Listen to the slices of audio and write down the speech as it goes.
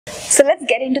So let's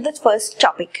get into the first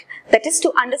topic, that is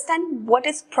to understand what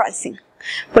is pricing.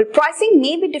 Well, pricing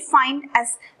may be defined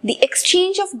as the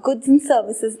exchange of goods and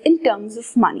services in terms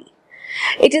of money.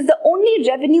 It is the only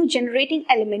revenue generating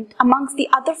element amongst the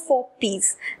other 4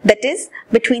 P's, that is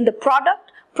between the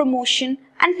product, promotion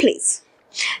and place.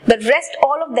 The rest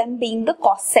all of them being the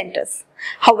cost centers.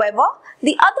 However,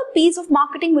 the other P's of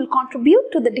marketing will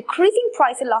contribute to the decreasing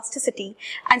price elasticity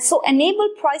and so enable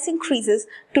price increases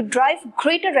to drive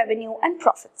greater revenue and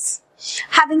profits.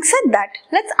 Having said that,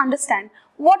 let's understand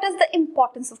what is the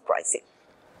importance of pricing.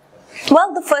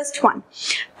 Well, the first one,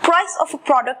 price of a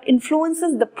product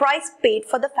influences the price paid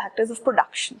for the factors of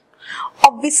production.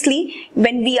 Obviously,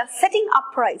 when we are setting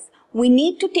up price, we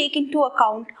need to take into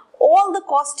account all the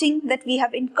costing that we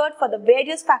have incurred for the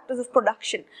various factors of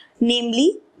production,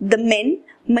 namely the men,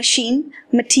 machine,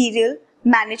 material,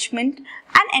 management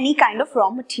and any kind of raw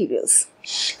materials.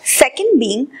 Second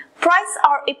being, price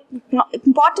are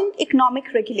important economic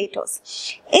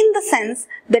regulators in the sense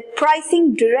that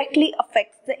pricing directly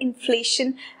affects the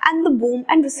inflation and the boom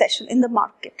and recession in the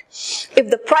market.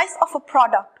 If the price of a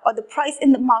product or the price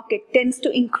in the market tends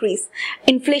to increase,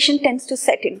 inflation tends to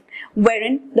set in,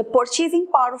 wherein the purchasing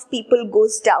power of people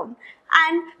goes down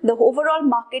and the overall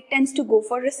market tends to go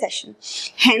for recession.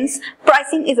 Hence,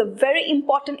 pricing is a very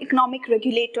important economic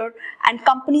regulator and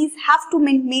companies have to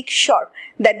make sure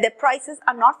that their prices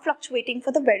are not fluctuating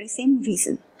for the very same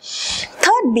reason.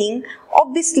 Third being,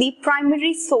 obviously,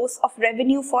 primary source of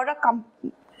revenue for a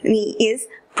company is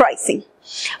pricing.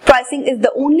 Pricing is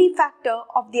the only factor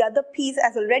of the other P's,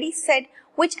 as already said,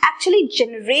 which actually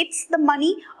generates the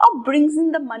money or brings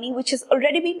in the money which has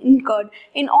already been incurred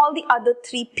in all the other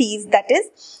 3 P's, that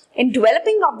is, in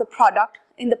developing of the product,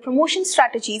 in the promotion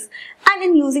strategies and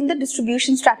in using the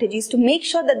distribution strategies to make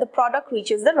sure that the product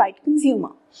reaches the right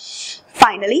consumer.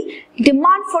 Finally,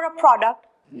 demand for a product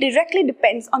directly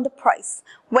depends on the price.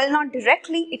 Well, not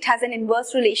directly, it has an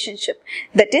inverse relationship.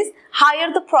 That is, higher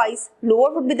the price,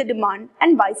 lower would be the demand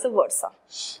and vice versa.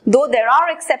 Though there are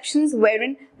exceptions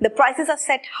wherein the prices are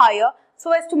set higher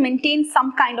so as to maintain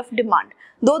some kind of demand.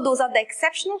 Though those are the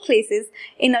exceptional cases,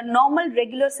 in a normal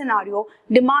regular scenario,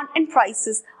 demand and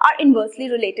prices are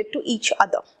inversely related to each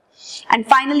other. And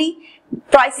finally,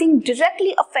 pricing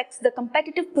directly affects the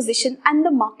competitive position and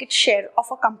the market share of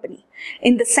a company,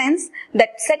 in the sense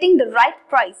that setting the right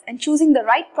price and choosing the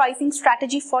right pricing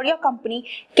strategy for your company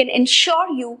can ensure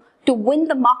you to win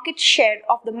the market share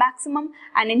of the maximum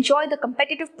and enjoy the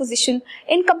competitive position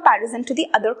in comparison to the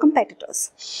other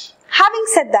competitors. Having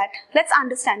said that, let's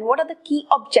understand what are the key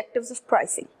objectives of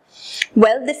pricing.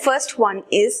 Well, the first one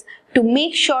is to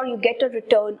make sure you get a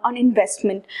return on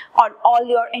investment on all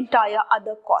your entire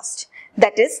other cost.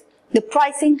 That is, the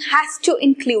pricing has to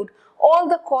include all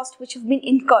the costs which have been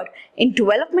incurred in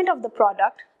development of the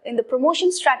product, in the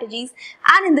promotion strategies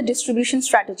and in the distribution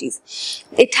strategies.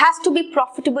 It has to be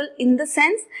profitable in the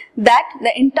sense that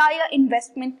the entire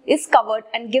investment is covered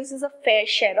and gives us a fair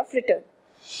share of return.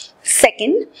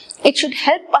 Second, it should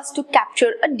help us to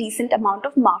capture a decent amount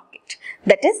of market,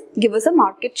 that is, give us a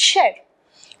market share.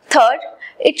 Third,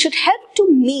 it should help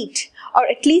to meet or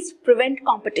at least prevent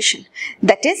competition.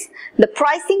 That is, the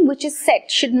pricing which is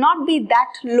set should not be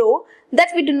that low that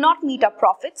we do not meet our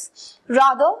profits.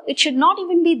 Rather, it should not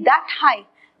even be that high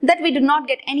that we do not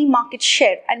get any market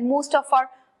share and most of our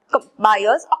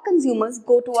buyers or consumers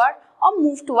go to our or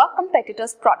move to our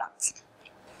competitors' products.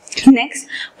 Next,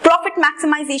 profit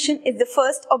maximization is the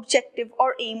first objective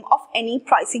or aim of any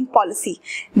pricing policy.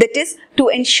 That is, to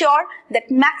ensure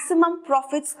that maximum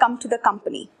profits come to the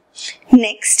company.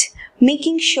 Next,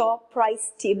 making sure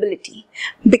price stability,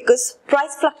 because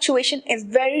price fluctuation is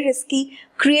very risky,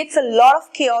 creates a lot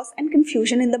of chaos and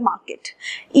confusion in the market.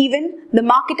 Even the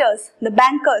marketers, the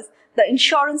bankers, the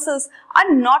insurances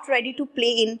are not ready to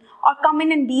play in or come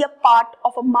in and be a part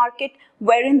of a market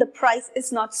wherein the price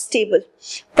is not stable.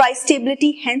 Price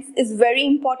stability hence is very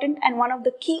important and one of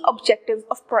the key objectives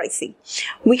of pricing.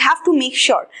 We have to make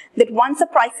sure that once a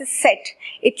price is set,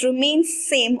 it remains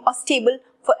same or stable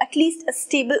for at least a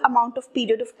stable amount of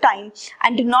period of time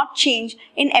and do not change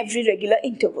in every regular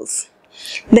intervals.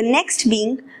 The next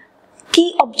being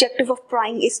key objective of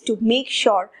pricing is to make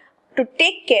sure to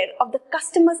take care of the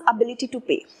customer's ability to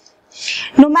pay.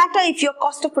 No matter if your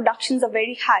cost of productions are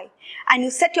very high and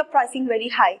you set your pricing very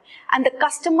high and the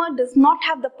customer does not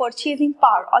have the purchasing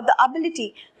power or the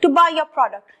ability to buy your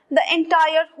product, the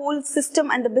entire whole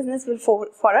system and the business will fall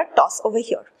for a toss over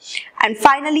here. And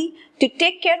finally, to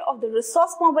take care of the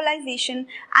resource mobilization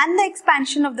and the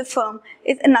expansion of the firm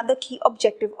is another key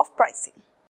objective of pricing.